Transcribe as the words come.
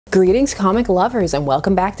Greetings comic lovers and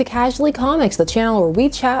welcome back to Casually Comics, the channel where we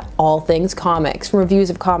chat all things comics, from reviews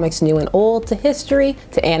of comics new and old, to history,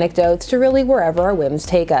 to anecdotes, to really wherever our whims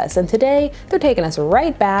take us. And today, they're taking us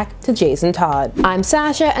right back to Jason Todd. I'm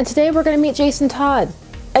Sasha, and today we're going to meet Jason Todd.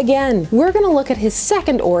 Again, we're gonna look at his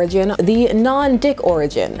second origin, the non-Dick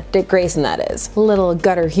origin. Dick Grayson, that is. A little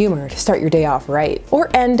gutter humor to start your day off right. Or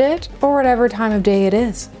end it, or whatever time of day it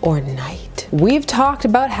is. Or night. We've talked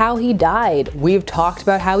about how he died. We've talked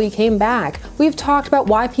about how he came back. We've talked about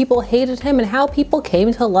why people hated him and how people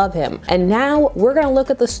came to love him. And now we're gonna look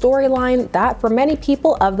at the storyline that, for many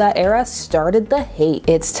people of that era, started the hate.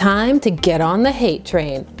 It's time to get on the hate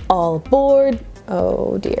train. All aboard.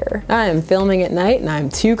 Oh dear. I am filming at night and I'm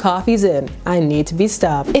 2 coffees in. I need to be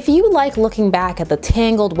stopped. If you like looking back at the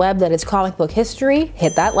tangled web that is comic book history,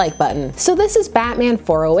 hit that like button. So this is Batman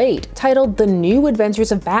 408, titled The New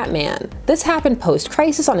Adventures of Batman. This happened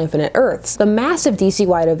post-Crisis on Infinite Earths, the massive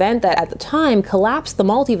DC-wide event that at the time collapsed the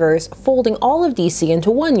multiverse, folding all of DC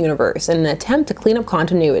into one universe in an attempt to clean up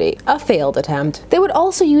continuity. A failed attempt. They would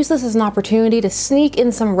also use this as an opportunity to sneak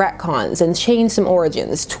in some retcons and change some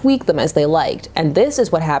origins, tweak them as they liked. And this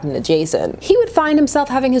is what happened to Jason. He would find himself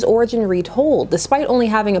having his origin retold, despite only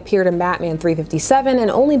having appeared in Batman 357 and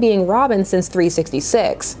only being Robin since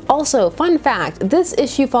 366. Also, fun fact, this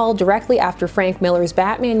issue followed directly after Frank Miller's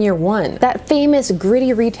Batman Year One, that famous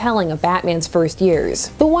gritty retelling of Batman's first years.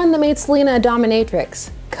 The one that made Selina a dominatrix.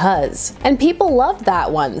 And people loved that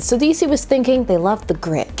one, so DC was thinking they loved the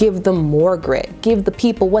grit. Give them more grit. Give the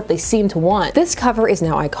people what they seem to want. This cover is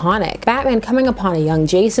now iconic. Batman coming upon a young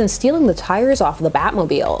Jason stealing the tires off of the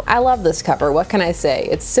Batmobile. I love this cover, what can I say?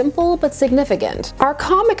 It's simple but significant. Our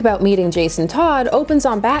comic about meeting Jason Todd opens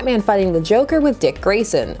on Batman fighting the Joker with Dick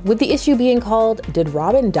Grayson, with the issue being called Did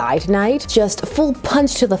Robin Die Tonight? Just full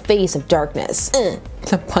punch to the face of darkness.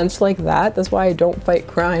 A punch like that? That's why I don't fight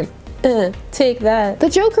crime. Take that. The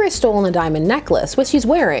Joker has stolen a diamond necklace, which he's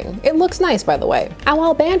wearing. It looks nice, by the way. And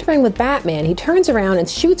while bantering with Batman, he turns around and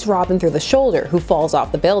shoots Robin through the shoulder, who falls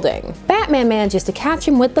off the building. Batman manages to catch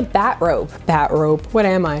him with the bat rope. Bat rope? What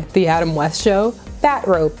am I? The Adam West show? Bat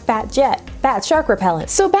rope, bat jet, bat shark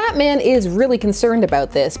repellent. So Batman is really concerned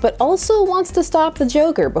about this, but also wants to stop the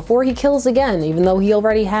Joker before he kills again, even though he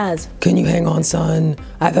already has. Can you hang on, son?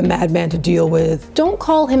 I have a madman to deal with. Don't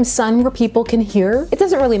call him son where people can hear. It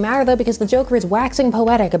doesn't really matter though, because the Joker is waxing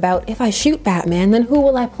poetic about, if I shoot Batman, then who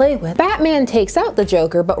will I play with? Batman takes out the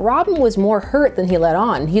Joker, but Robin was more hurt than he let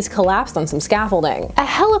on. He's collapsed on some scaffolding. A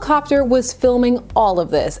helicopter was filming all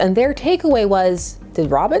of this, and their takeaway was, did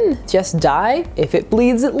Robin just die? If it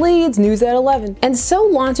bleeds, it leads, news at 11. And so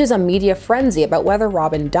launches a media frenzy about whether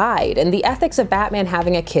Robin died and the ethics of Batman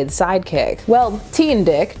having a kid sidekick. Well, Teen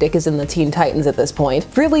Dick, Dick is in the Teen Titans at this point,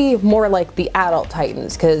 really more like the adult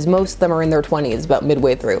Titans, because most of them are in their 20s about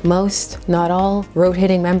midway through. Most, not all,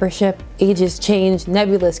 rotating membership, ages change,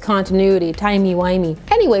 nebulous continuity, timey-wimey.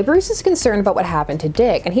 Anyway, Bruce is concerned about what happened to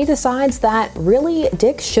Dick, and he decides that really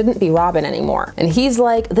Dick shouldn't be Robin anymore. And he's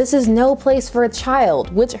like, this is no place for a child,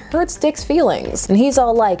 which hurts Dick's feelings. And he's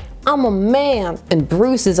all like, I'm a man. And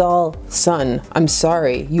Bruce is all, son, I'm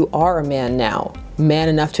sorry, you are a man now. Man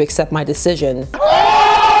enough to accept my decision.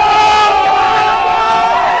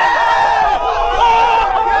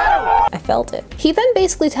 I felt it. He then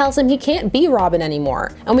basically tells him he can't be Robin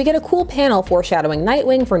anymore, and we get a cool panel foreshadowing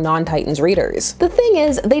Nightwing for non-Titans readers. The thing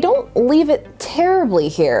is, they don't leave it terribly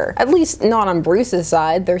here, at least not on Bruce's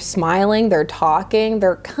side. They're smiling, they're talking,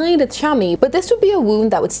 they're kinda chummy, but this would be a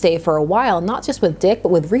wound that would stay for a while, not just with Dick, but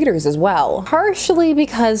with readers as well. Partially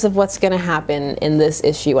because of what's gonna happen in this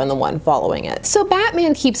issue and the one following it. So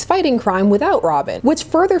Batman keeps fighting crime without Robin, which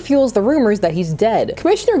further fuels the rumors that he's dead.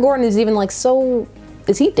 Commissioner Gordon is even like, so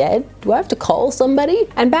is he dead? Do I have to call somebody?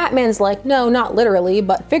 And Batman's like, no, not literally,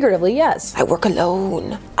 but figuratively, yes. I work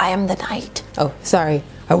alone. I am the night. Oh, sorry.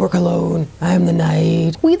 I work alone. I am the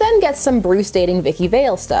night. We then get some Bruce dating Vicky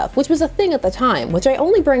Vale stuff, which was a thing at the time, which I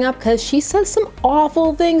only bring up because she says some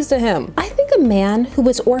awful things to him. I think a man who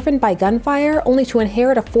was orphaned by gunfire only to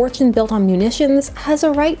inherit a fortune built on munitions has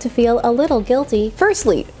a right to feel a little guilty.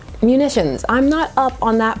 Firstly, munitions. I'm not up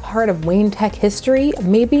on that part of Wayne Tech history.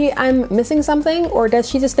 Maybe I'm missing something, or does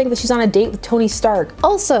she just think that she's on a date with Tony Stark?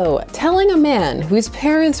 Also, telling a man whose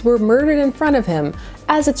parents were murdered in front of him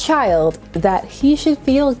as a child that he should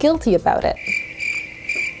feel guilty about it.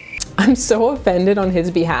 I'm so offended on his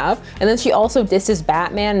behalf. And then she also disses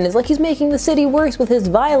Batman and is like, he's making the city worse with his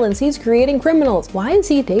violence, he's creating criminals. Why is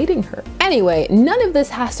he dating her? Anyway, none of this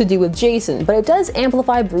has to do with Jason, but it does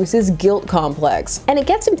amplify Bruce's guilt complex. And it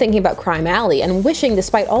gets him thinking about Crime Alley and wishing,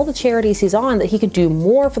 despite all the charities he's on, that he could do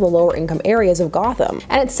more for the lower income areas of Gotham.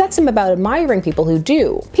 And it sets him about admiring people who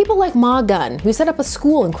do. People like Ma Gunn, who set up a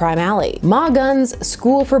school in Crime Alley. Ma Gunn's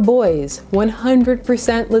School for Boys,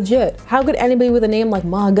 100% legit. How could anybody with a name like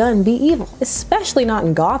Ma Gunn be evil? Especially not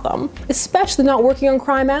in Gotham. Especially not working on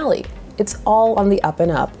Crime Alley. It's all on the up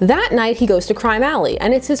and up. That night he goes to Crime Alley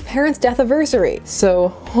and it's his parents' death anniversary. So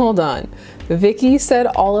hold on. Vicky said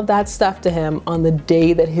all of that stuff to him on the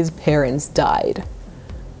day that his parents died.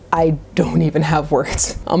 I don't even have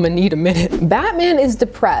words. I'm gonna need a minute. Batman is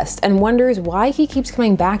depressed and wonders why he keeps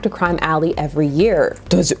coming back to Crime Alley every year.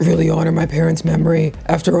 Does it really honor my parents' memory?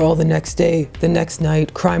 After all, the next day, the next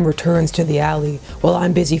night, crime returns to the alley while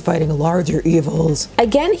I'm busy fighting larger evils.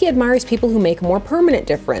 Again, he admires people who make a more permanent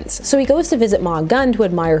difference. So he goes to visit Ma Gunn to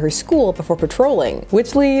admire her school before patrolling,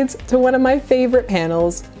 which leads to one of my favorite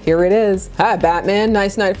panels. Here it is. Hi, Batman.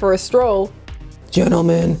 Nice night for a stroll.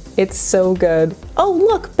 Gentlemen. It's so good. Oh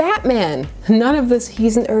look, Batman! None of this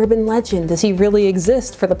he's an urban legend. Does he really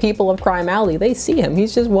exist for the people of Crime Alley? They see him,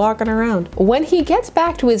 he's just walking around. When he gets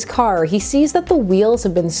back to his car, he sees that the wheels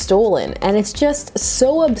have been stolen, and it's just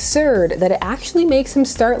so absurd that it actually makes him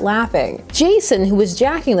start laughing. Jason, who was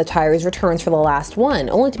jacking the tires, returns for the last one,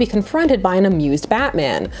 only to be confronted by an amused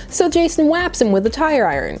Batman. So Jason whaps him with the tire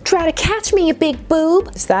iron. Try to catch me, you big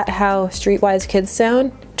boob! Is that how streetwise kids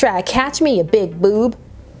sound? Try to catch me, you big boob.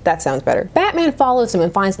 That sounds better. Batman follows him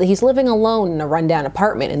and finds that he's living alone in a rundown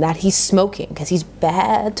apartment and that he's smoking because he's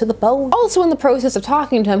bad to the bone. Also, in the process of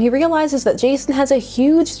talking to him, he realizes that Jason has a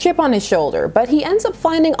huge chip on his shoulder, but he ends up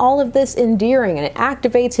finding all of this endearing and it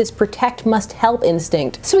activates his protect must help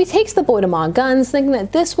instinct. So he takes the boy to Ma Gunn's, thinking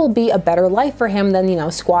that this will be a better life for him than, you know,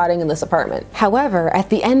 squatting in this apartment. However, at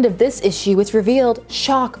the end of this issue, it's revealed,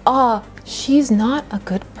 shock, awe, she's not a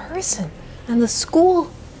good person. And the school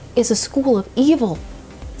is a school of evil.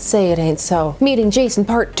 Say it ain't so. Meeting Jason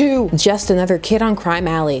Part 2. Just another kid on Crime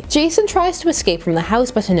Alley. Jason tries to escape from the house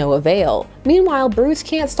but to no avail. Meanwhile, Bruce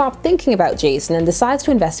can't stop thinking about Jason and decides to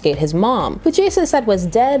investigate his mom, who Jason said was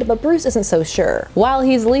dead, but Bruce isn't so sure. While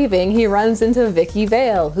he's leaving, he runs into Vicky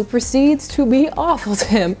Vale, who proceeds to be awful to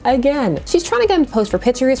him again. She's trying to get him to pose for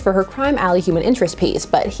pictures for her Crime Alley human interest piece,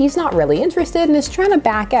 but he's not really interested and is trying to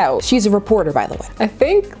back out. She's a reporter, by the way. I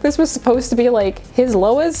think this was supposed to be like his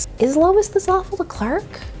Lois. Is Lois this awful to Clark?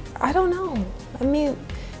 I don't know. I mean,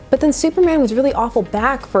 but then Superman was really awful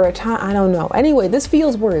back for a time. I don't know. Anyway, this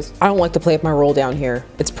feels worse. I don't like to play up my role down here.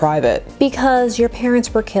 It's private. Because your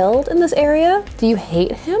parents were killed in this area? Do you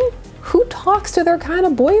hate him? Who talks to their kind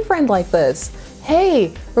of boyfriend like this?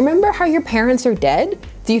 Hey, remember how your parents are dead?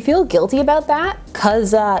 Do you feel guilty about that?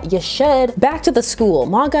 Cause you should. Back to the school.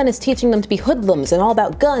 Ma Gunn is teaching them to be hoodlums and all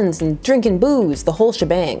about guns and drinking booze, the whole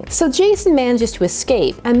shebang. So Jason manages to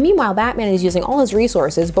escape, and meanwhile Batman is using all his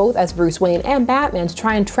resources, both as Bruce Wayne and Batman, to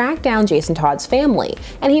try and track down Jason Todd's family.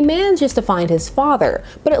 And he manages to find his father,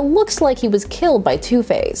 but it looks like he was killed by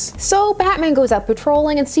Two-Face. So Batman goes out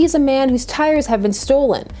patrolling and sees a man whose tires have been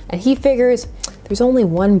stolen, and he figures, there's only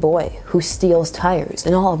one boy who steals tires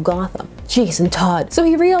in all of Gotham. Jason Todd. So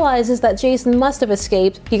he realizes that Jason must have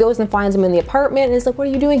escaped. He goes and finds him in the apartment and is like, what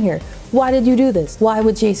are you doing here? Why did you do this? Why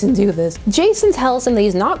would Jason do this? Jason tells him that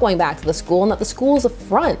he's not going back to the school and that the school is a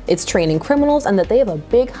front. It's training criminals and that they have a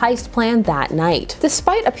big heist plan that night.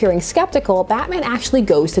 Despite appearing skeptical, Batman actually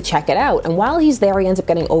goes to check it out, and while he's there he ends up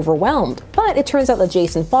getting overwhelmed. But it turns out that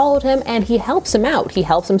Jason followed him and he helps him out. He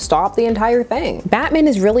helps him stop the entire thing. Batman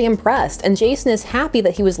is really impressed, and Jason is happy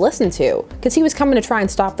that he was listened to, because he was coming to try and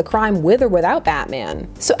stop the crime with or without Batman.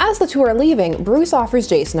 So as the two are leaving, Bruce offers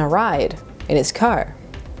Jason a ride in his car.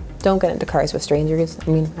 Don't get into cars with strangers.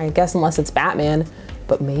 I mean, I guess unless it's Batman,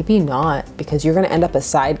 but maybe not, because you're gonna end up a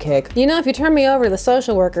sidekick. You know, if you turn me over to the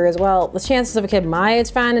social worker as well, the chances of a kid my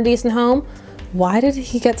age finding a decent home, why did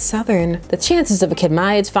he get Southern? The chances of a kid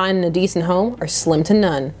my age finding a decent home are slim to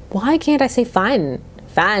none. Why can't I say finding?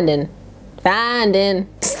 Finding. Finding.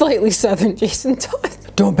 Slightly Southern Jason Todd.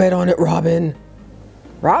 Don't bet on it, Robin.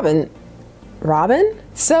 Robin? Robin?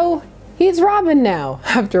 So, he's Robin now,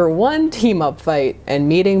 after one team-up fight and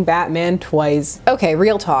meeting Batman twice. Okay,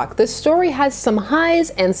 real talk. This story has some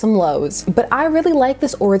highs and some lows, but I really like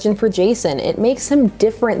this origin for Jason. It makes him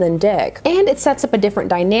different than Dick, and it sets up a different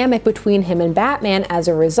dynamic between him and Batman as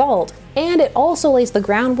a result. and it also lays the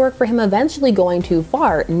groundwork for him eventually going too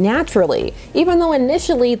far, naturally, even though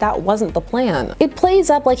initially that wasn't the plan. It plays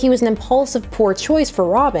up like he was an impulsive, poor choice for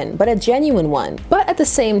Robin, but a genuine one. But at the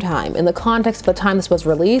same time, in the context of the time this was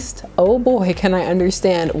released, oh boy can I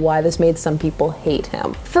understand why this made some people hate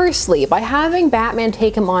him. Firstly, by having Batman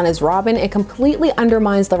take him on as Robin, it completely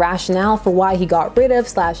undermines the rationale for why he got rid of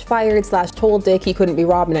 / fired / told Dick he couldn't be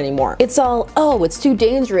Robin anymore. It's all, oh, it's too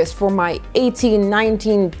dangerous for my 18,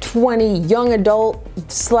 19, 20 young adult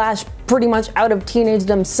 / pretty much out of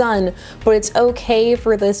teenagedom son, but it's okay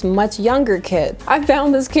for this much younger kid. I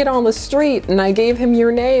found this kid on the street and I gave him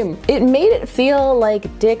your name. It made it feel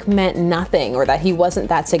like Dick meant nothing or that he wasn't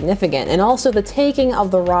that significant, and also the taking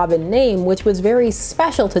of the Robin name, which was very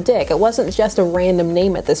special to Dick. It wasn't just a random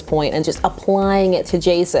name at this point and just applying it to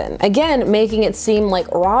Jason. Again, making it seem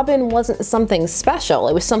like Robin wasn't something special,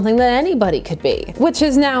 it was something that anybody could be, which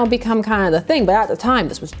has now become kind of the thing, but at the time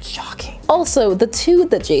this was shocking. Also, the toot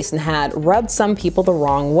that Jason had rubbed some people the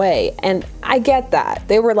wrong way, and I get that.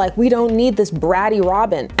 They were like, we don't need this bratty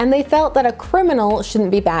Robin, and they felt that a criminal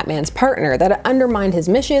shouldn't be Batman's partner, that it undermined his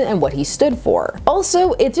mission and what he stood for.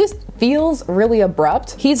 Also, it just feels really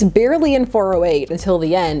abrupt. He's barely in 408 until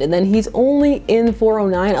the end, and then he's only in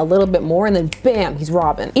 409 a little bit more, and then bam, he's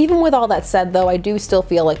Robin. Even with all that said though, I do still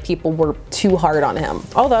feel like people were too hard on him.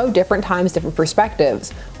 Although, different times, different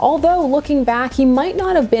perspectives. Although, looking back, he might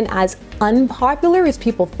not have been as unpopular as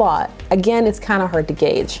people thought. Again, it's kind of hard to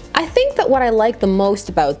gauge. I think that what I like the most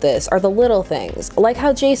about this are the little things, like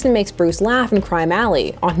how Jason makes Bruce laugh in Crime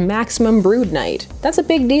Alley on Maximum Brood Night. That's a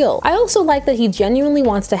big deal. I also like that he genuinely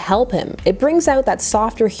wants to help him. It brings out that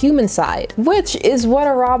softer human side, which is what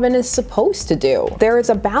a Robin is supposed to do. There is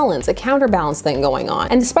a balance, a counterbalance thing going on.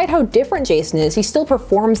 And despite how different Jason is, he still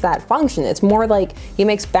performs that function. It's more like he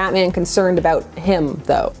makes Batman concerned about him,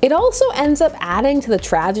 though. It also ends up adding to the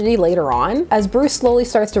tragedy later on, as Bruce slowly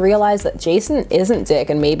starts to realize that Jason isn't Dick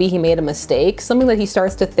and maybe he made a mistake, something that he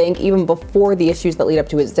starts to think even before the issues that lead up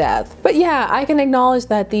to his death. But yeah, I can acknowledge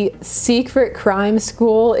that the secret crime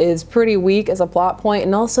school is pretty weak as a plot point,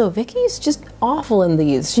 and also Vicky's just awful in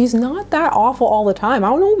these. She's not that awful all the time. I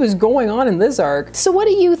don't know what was going on in this arc. So what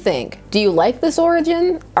do you think? Do you like this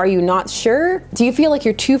origin? Are you not sure? Do you feel like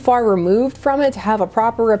you're too far removed from it to have a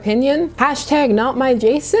proper opinion? Hashtag not my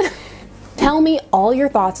Jason? Tell me all your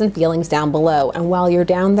thoughts and feelings down below, and while you're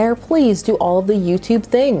down there, please do all of the YouTube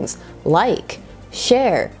things. Like,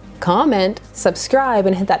 share, comment, subscribe,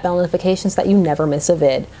 and hit that bell notification so that you never miss a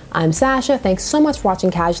vid. I'm Sasha, thanks so much for watching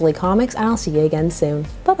Casually Comics, and I'll see you again soon.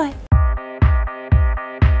 Bye-bye.